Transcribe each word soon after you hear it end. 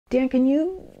Dan, can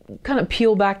you kind of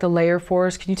peel back the layer for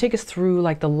us? Can you take us through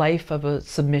like the life of a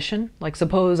submission? Like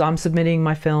suppose I'm submitting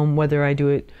my film, whether I do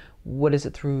it, what is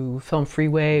it, through Film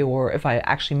Freeway, or if I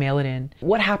actually mail it in,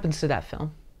 what happens to that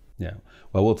film? Yeah,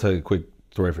 well, we'll tell you a quick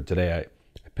story for today.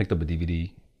 I picked up a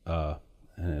DVD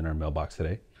in our mailbox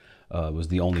today. It was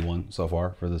the only one so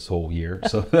far for this whole year.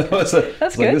 So That's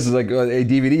it's good. like, this is like a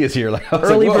DVD is here. Like, I was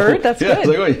Early like, bird, that's yeah, good. It's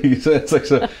like, wait. So it's like,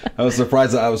 so I was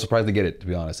surprised to get it, to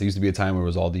be honest. There used to be a time where it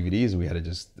was all DVDs and we had to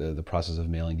just, the process of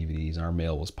mailing DVDs, and our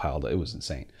mail was piled up. It was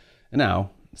insane. And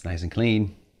now it's nice and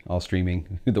clean, all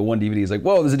streaming. The one DVD is like,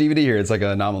 whoa, there's a DVD here. It's like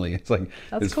an anomaly. It's like,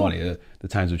 That's it's cool. funny. The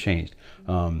times have changed.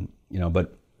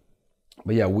 But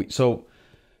yeah, so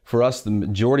for us, the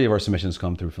majority of our submissions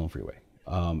come through Film Freeway.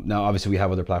 Now, obviously, we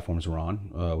have other platforms we're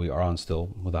on. We are on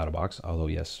still Without a Box, although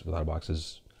yes, Without a Box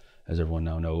is, as everyone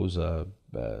now knows, I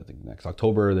think next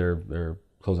October they're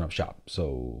closing up shop.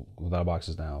 So Without a Box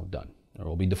is now done, or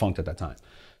will be defunct at that time.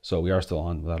 So we are still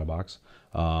on Without a Box.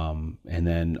 And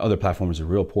then other platforms are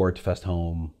Realport, Fest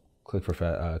Home, Click for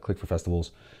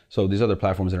Festivals. So these other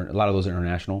platforms, a lot of those are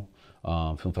international.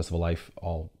 Film Festival Life,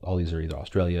 all these are either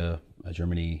Australia,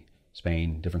 Germany,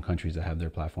 Spain, different countries that have their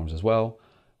platforms as well.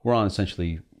 We're on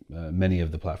essentially many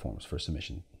of the platforms for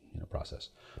submission process.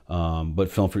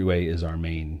 But Film Freeway is our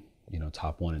main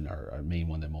top one, and our main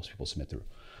one that most people submit through.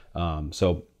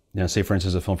 So say for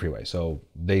instance a Film Freeway. So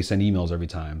they send emails every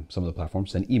time. Some of the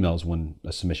platforms send emails when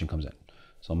a submission comes in.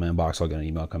 So my inbox, I'll get an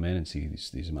email come in and see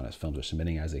these amount of films are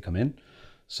submitting as they come in.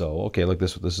 So okay, look,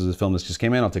 this is a film that just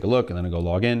came in. I'll take a look, and then I go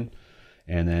log in,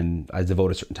 and then I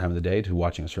devote a certain time of the day to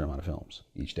watching a certain amount of films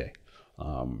each day.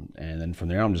 And then from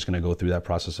there, I'm just going to go through that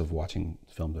process of watching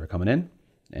films that are coming in,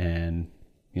 and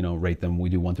rate them. We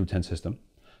do 1 through 10 system,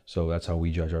 so that's how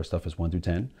we judge our stuff, is 1 through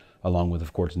 10, along with,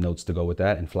 of course, notes to go with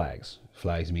that, and flags.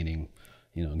 Flags meaning,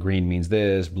 green means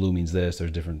this, blue means this.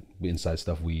 There's different inside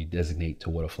stuff we designate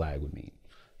to what a flag would mean.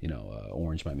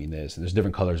 Orange might mean this, and there's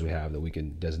different colors we have that we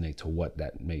can designate to what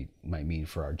that might mean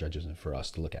for our judges and for us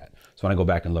to look at. So when I go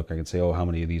back and look, I can say, oh, how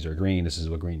many of these are green? This is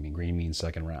what green means. Green means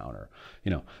second round, or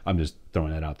I'm just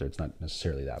throwing that out there. It's not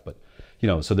necessarily that, but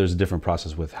so there's a different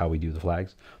process with how we do the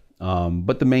flags.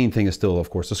 But the main thing is still, of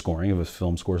course, the scoring. If a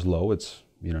film scores low, it's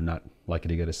not likely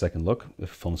to get a second look.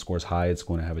 If a film scores high, it's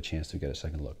going to have a chance to get a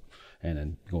second look, and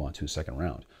then go on to a second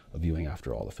round of viewing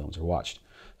after all the films are watched.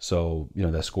 So,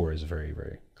 that score is a very,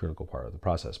 very critical part of the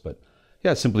process. But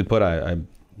yeah, simply put, I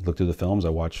look through the films. I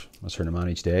watch a certain amount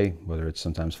each day, whether it's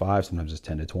sometimes 5, sometimes it's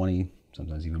 10 to 20,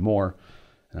 sometimes even more.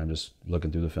 And I'm just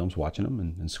looking through the films, watching them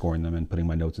and scoring them and putting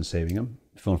my notes and saving them.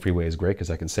 Film Freeway is great because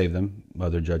I can save them.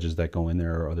 Other judges that go in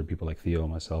there, or other people like Theo,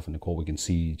 myself, and Nicole, we can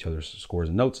see each other's scores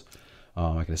and notes.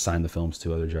 I can assign the films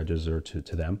to other judges or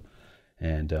to them.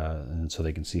 And so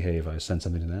they can see, hey, if I send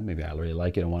something to them, maybe I really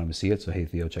like it and want them to see it. So, hey,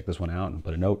 Theo, check this one out, and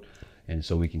put a note. And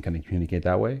so we can kind of communicate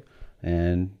that way.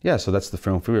 And yeah, so that's the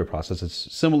Film Freeway process.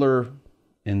 It's similar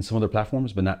in some other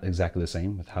platforms, but not exactly the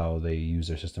same with how they use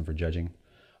their system for judging.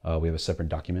 We have a separate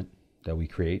document that we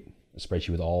create, a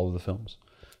spreadsheet with all of the films,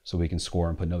 so we can score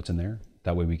and put notes in there.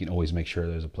 That way we can always make sure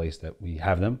there's a place that we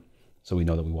have them, so we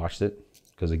know that we watched it.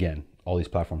 Because again, all these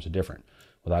platforms are different.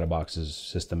 Without a Box's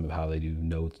system of how they do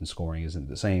notes and scoring isn't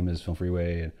the same as Film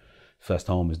Freeway, and Fest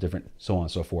Home is different, so on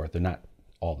and so forth. They're not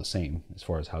all the same as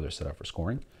far as how they're set up for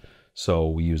scoring. So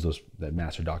we use that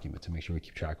master document to make sure we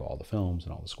keep track of all the films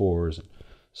and all the scores. And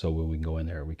so when we can go in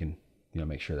there, we can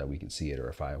make sure that we can see it. Or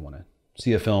if I want to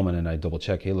see a film and then I double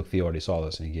check, hey, look, Theo already saw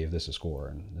this and he gave this a score,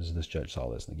 and this judge saw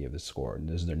this and they gave this score, and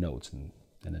this is their notes, and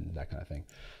then that kind of thing.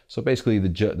 So basically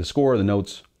the score, the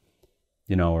notes,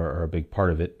 are a big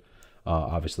part of it.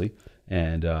 Obviously,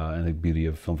 and the beauty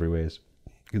of Film Freeway is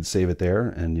you can save it there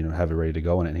and have it ready to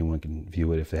go, and anyone can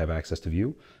view it if they have access to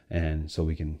view, and so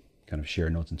we can kind of share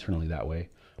notes internally that way,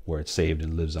 where it's saved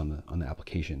and lives on the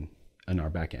application in our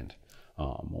back end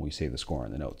when we save the score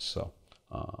and the notes. So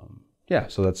yeah,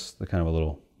 so that's the kind of a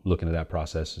little look into that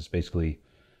process. It's basically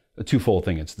a twofold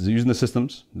thing. It's using the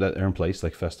systems that are in place,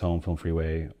 like Fest Home, Film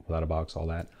Freeway, Without a Box, all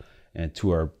that, and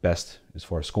to our best as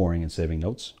far as scoring and saving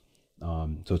notes.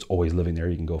 So it's always living there.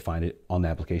 You can go find it on the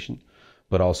application,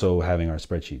 but also having our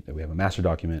spreadsheet that we have a master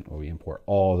document where we import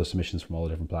all the submissions from all the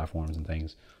different platforms and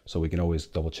things. So we can always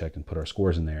double check and put our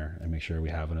scores in there and make sure we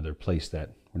have another place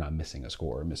that we're not missing a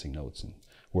score or missing notes, and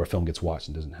where a film gets watched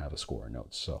and doesn't have a score or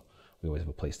notes. So we always have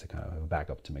a place to kind of have a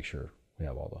backup to make sure we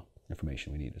have all the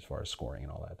information we need as far as scoring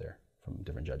and all that there from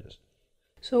different judges.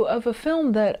 So of a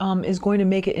film that is going to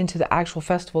make it into the actual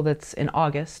festival that's in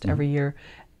August every year,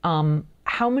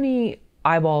 how many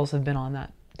eyeballs have been on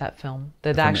that film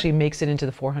that actually makes it into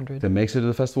the 400? That makes it to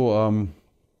the festival?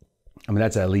 I mean,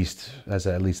 that's at least at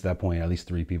that point, at least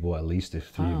 3 people, at least, if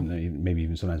 3, Wow. maybe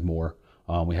even sometimes more.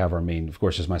 We have our main, of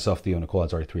course, just myself, Theo, and Nicole.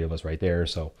 That's already 3 of us right there.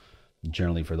 So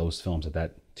generally for those films at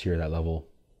that tier, that level,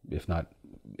 if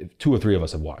 2 or 3 of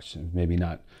us have watched, maybe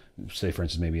not, say for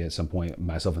instance, maybe at some point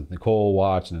myself and Nicole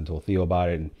watched and then told Theo about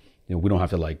it. And, we don't have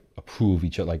to like approve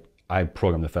each other. Like I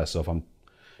program the fest. So if I'm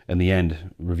in the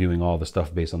end reviewing all the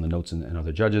stuff based on the notes and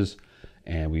other judges,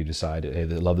 and we decide, hey,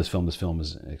 they love this film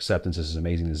is an acceptance, this is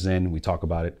amazing, this is in, we talk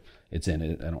about it, it's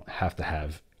in. I don't have to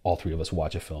have all 3 of us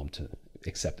watch a film to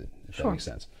accept it, if that makes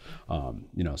sense.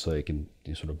 So they can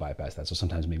sort of bypass that. So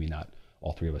sometimes maybe not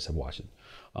all 3 of us have watched it.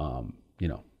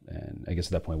 And I guess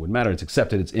at that point it wouldn't matter. It's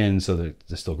accepted, it's in, so that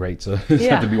it's still great. So it's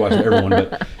not to be watching everyone,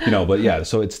 but yeah,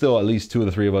 so it's still at least 2 of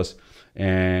the 3 of us.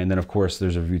 And then of course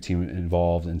there's a review team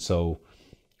involved. And so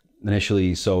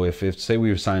initially, if say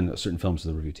we assign certain films to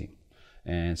the review team,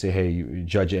 and say, hey,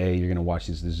 Judge A, you're going to watch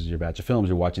these. This is your batch of films.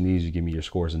 You're watching these. You give me your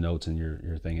scores and notes and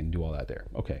your thing and do all that there.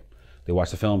 Okay. They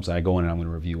watch the films. I go in and I'm going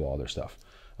to review all their stuff.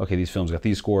 Okay, these films got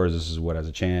these scores. This is what has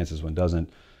a chance. This one doesn't.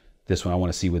 This one I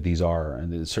want to see what these are.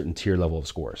 And there's a certain tier level of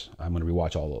scores. I'm going to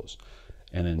rewatch all those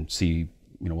and then see,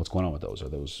 what's going on with those. Are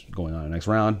those going on in the next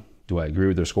round? Do I agree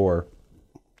with their score?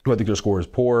 Do I think their score is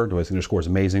poor? Do I think their score is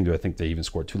amazing? Do I think they even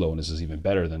scored too low and this is even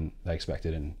better than I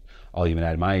expected? And I'll even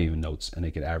add my notes, and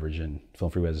they can average. And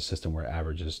Film Freeway has a system where it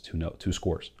averages 2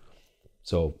 scores.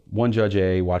 So one Judge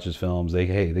A watches films. They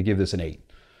give this an 8,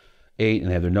 and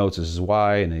they have their notes. This is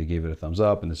why, and they gave it a thumbs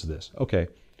up, and this is this. Okay,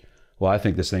 well I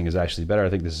think this thing is actually better. I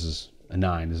think this is a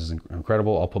 9. This is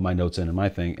incredible. I'll put my notes in my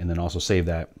thing, and then also save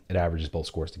that. It averages both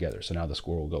scores together. So now the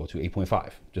score will go to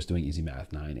 8.5. Just doing easy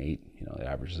math, 9, 8. It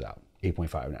averages out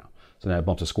 8.5 now. So now it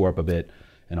bumps the score up a bit,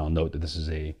 and I'll note that this is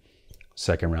a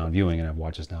second round viewing, and I've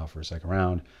watched this now for a second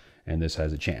round, and this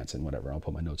has a chance and whatever. I'll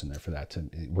put my notes in there for that.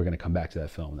 We're going to come back to that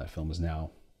film. That film is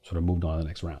now sort of moved on to the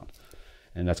next round,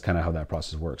 and that's kind of how that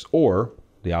process works. Or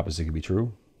the opposite could be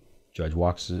true. Judge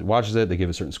watches it. They give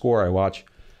a certain score. I watch.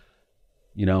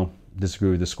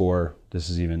 Disagree with the score. This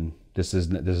is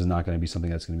not going to be something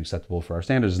that's going to be acceptable for our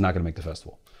standards. It's not going to make the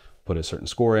festival. Put a certain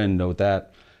score in. Note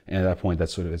that, and at that point,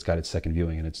 that's it's got its second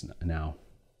viewing, and it's now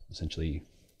essentially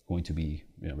going to be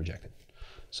rejected.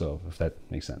 So if that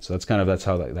makes sense. So that's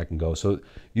how that can go. So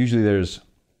usually there's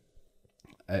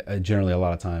generally a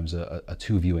lot of times a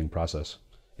 2 viewing process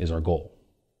is our goal.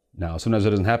 Now sometimes it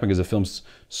doesn't happen because the films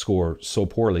score so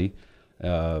poorly,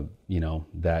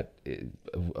 that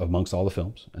amongst all the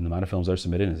films and the amount of films that are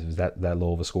submitted, if that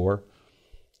low of a score,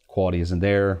 quality isn't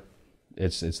there,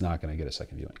 it's not going to get a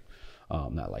second viewing,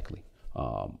 not likely.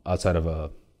 Outside of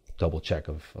a double check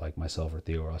of like myself or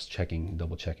Theo or us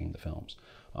double checking the films.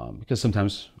 Because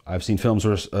sometimes I've seen films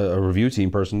where a review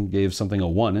team person gave something a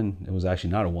 1 and it was actually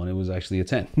not a 1, it was actually a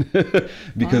 10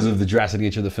 because of the drastic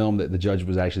nature of the film, that the judge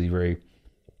was actually very,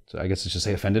 so I guess let's just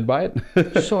say offended by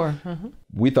it. Sure.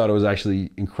 We thought it was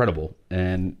actually incredible,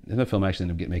 and the film actually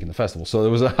ended up making the festival. So it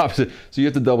was the opposite. So you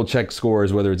have to double check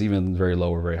scores, whether it's even very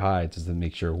low or very high, just to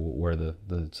make sure where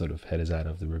the sort of head is at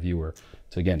of the reviewer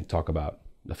to again talk about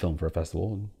the film for a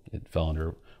festival, and it fell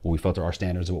under what we felt are our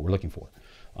standards of what we're looking for.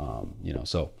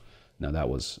 So now that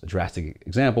was a drastic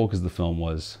example because the film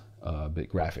was a bit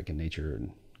graphic in nature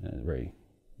and very,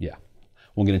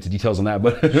 won't get into details on that,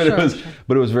 but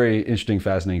it was very interesting,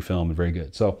 fascinating film and very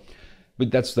good. So, but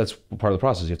that's part of the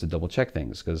process. You have to double check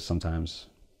things because sometimes,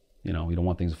 you don't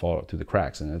want things to fall through the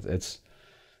cracks, and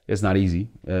it's not easy.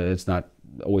 It's not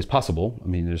always possible. I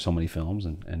mean, there's so many films,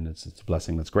 and it's a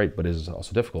blessing. That's great, but it is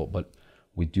also difficult. But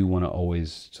we do want to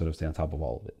always sort of stay on top of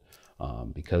all of it.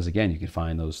 Because again, you can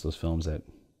find those films that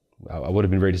I would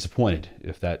have been very disappointed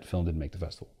if that film didn't make the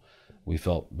festival. We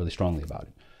felt really strongly about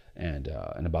it, and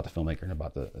about the filmmaker and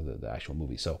about the actual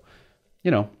movie. So,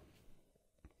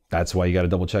 that's why you got to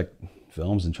double check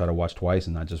films and try to watch twice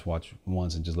and not just watch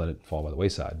once and just let it fall by the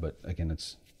wayside. But again,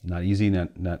 it's not easy.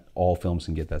 Not all films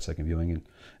can get that second viewing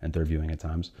and third viewing at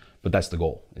times. But that's the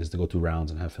goal, is to go through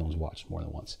rounds and have films watched more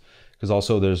than once. Because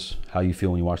also there's how you feel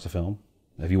when you watch the film.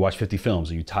 If you watch 50 films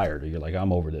and you're tired or you're like,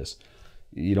 I'm over this,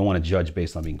 you don't want to judge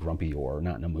based on being grumpy or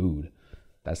not in a mood.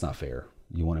 That's not fair.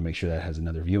 You want to make sure that has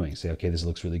another viewing. Say, okay, this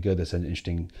looks really good. This has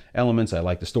interesting elements. I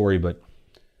like the story, but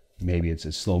maybe it's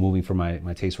slow moving for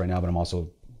my taste right now, but I'm also,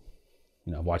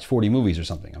 I've watched 40 movies or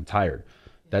something. I'm tired.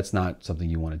 That's not something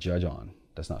you want to judge on.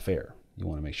 That's not fair. You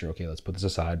want to make sure, okay, let's put this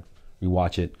aside,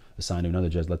 rewatch it, assign to another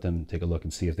judge, let them take a look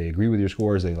and see if they agree with your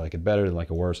scores, they like it better, they like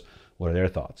it worse, what are their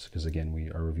thoughts? Because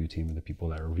again, our review team and the people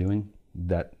that are reviewing,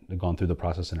 that have gone through the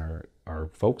process and our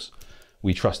folks,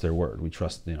 we trust their word. We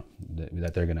trust,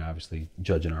 that they're going to obviously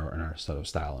judge in our sort of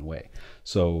style and way.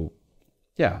 So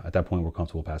yeah, at that point we're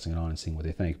comfortable passing it on and seeing what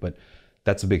they think. But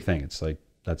that's a big thing. It's like,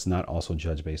 that's not also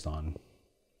judged based on,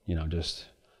 just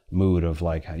mood of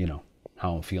like,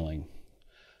 how I'm feeling.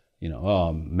 Oh,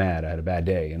 I'm mad, I had a bad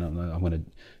day, and I'm going to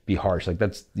be harsh. Like,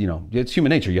 that's, it's human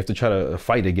nature. You have to try to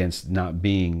fight against not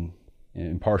being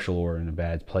impartial or in a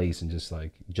bad place and just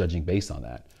like judging based on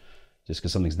that. Just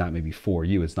because something's not maybe for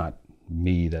you, it's not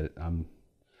me, that I'm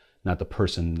not the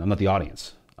person, I'm not the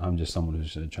audience. I'm just someone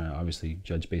who's trying to obviously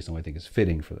judge based on what I think is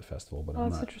fitting for the festival, but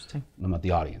that's interesting. I'm not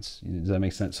the audience. Does that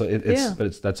make sense? So Yeah.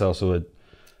 that's also you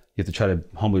have to try to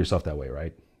humble yourself that way,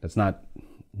 right? That's not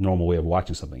normal way of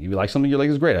watching something. If you like something, you're like,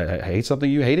 it's great. I hate something,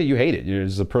 you hate it.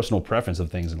 There's a personal preference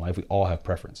of things in life. We all have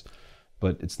preference,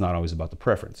 but it's not always about the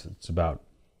preference. It's about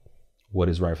what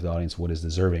is right for the audience, what is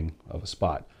deserving of a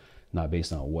spot, not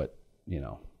based on what,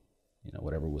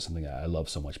 whatever was something I love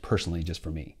so much personally just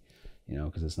for me,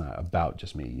 because it's not about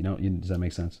just me. Does that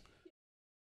make sense?